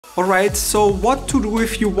Alright, so what to do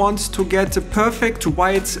if you want to get a perfect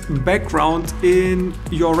white background in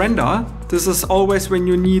your render. This is always when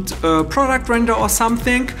you need a product render or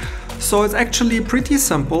something. So it's actually pretty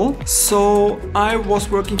simple. So I was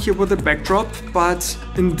working here with a backdrop, but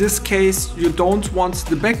in this case you don't want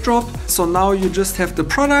the backdrop. So now you just have the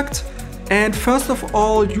product. And first of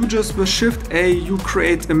all, you just with Shift A, you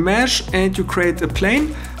create a mesh and you create a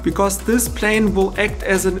plane, because this plane will act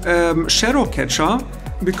as a shadow catcher.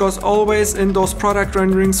 Because always in those product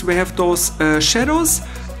renderings we have those shadows.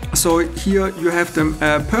 So here you have them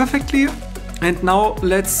perfectly. And now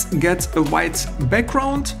let's get a white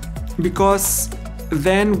background, because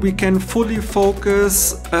then we can fully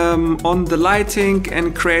focus on the lighting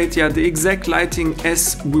and create the exact lighting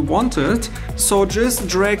as we wanted. So just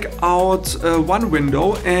drag out one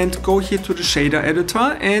window and go here to the shader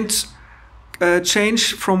editor and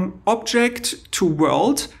change from object to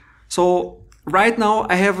world. So right now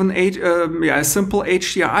I have a simple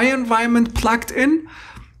HDRI environment plugged in,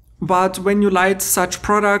 but when you light such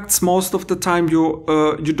products, most of the time you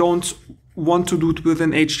don't want to do it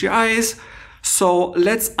within HDRIs. So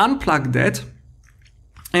let's unplug that.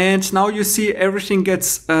 And now you see everything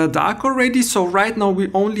gets dark already. So right now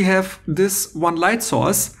we only have this one light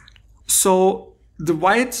source. So the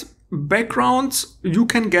white background you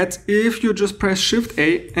can get if you just press Shift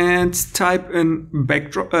A and type in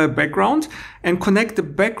background and connect the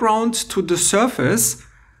background to the surface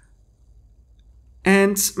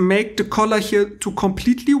and make the color here to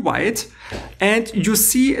completely white. And you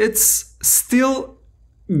see it's still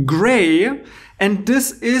gray, and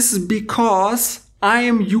this is because I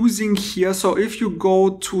am using here. So if you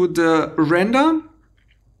go to the render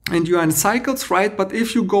and you are in cycles, right? But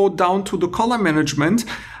if you go down to the color management,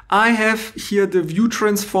 I have here the view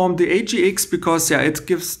transform, the AGX, because it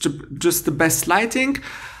gives just the best lighting.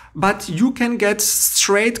 But you can get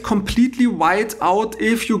straight completely white out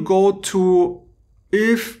if you go to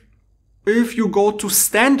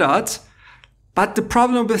standard. But the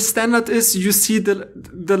problem with standard is you see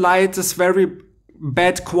the light is very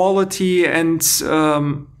bad quality and it's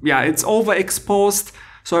overexposed.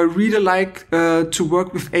 So I really like to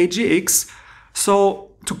work with AGX. So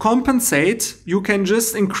to compensate, you can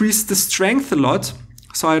just increase the strength a lot.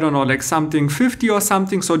 So I don't know, like something 50 or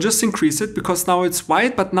something. So just increase it, because now it's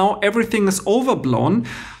white, but now everything is overblown.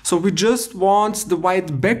 So we just want the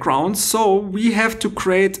white background. So we have to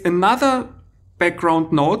create another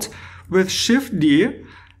background node with Shift D.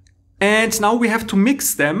 And now we have to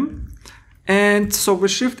mix them. And so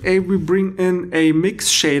with Shift A, we bring in a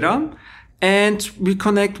mix shader. And we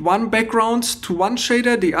connect one background to one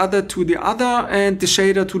shader, the other to the other, and the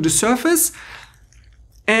shader to the surface.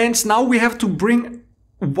 And now we have to bring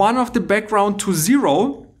one of the background to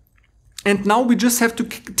 0. And now we just have to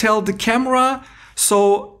tell the camera,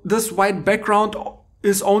 so this white background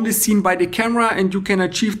is only seen by the camera, and you can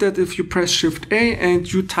achieve that if you press Shift A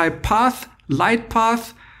and you type path, light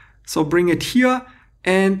path. So bring it here.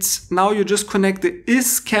 And now you just connect the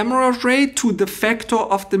is camera ray to the factor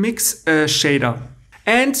of the mix shader.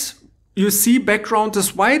 And you see background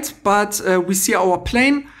is white, but we see our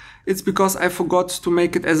plane. It's because I forgot to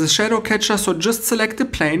make it as a shadow catcher. So just select the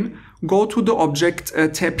plane, go to the object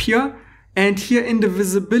tab here. And here in the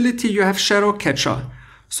visibility, you have shadow catcher.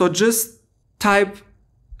 So just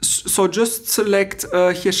select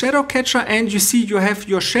here shadow catcher, and you see you have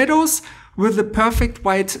your shadows with the perfect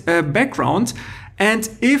white background. And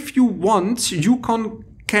if you want, you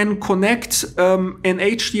can connect an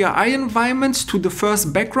HDRI environment to the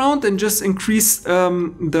first background and just increase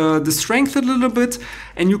the strength a little bit.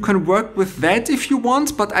 And you can work with that if you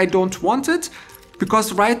want, but I don't want it,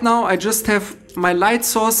 because right now I just have my light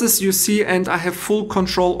sources, you see, and I have full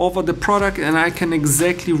control over the product, and I can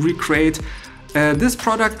exactly recreate this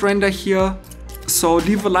product render here. So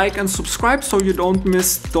leave a like and subscribe so you don't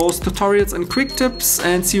miss those tutorials and quick tips,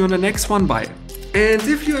 and see you in the next one. Bye. And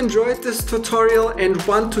if you enjoyed this tutorial and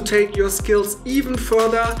want to take your skills even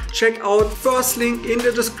further, check out first link in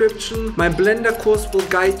the description. My Blender course will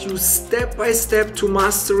guide you step by step to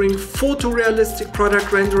mastering photorealistic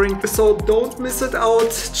product rendering. So don't miss it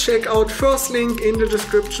out. Check out first link in the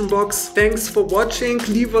description box. Thanks for watching,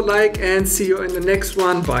 leave a like, and see you in the next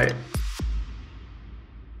one. Bye.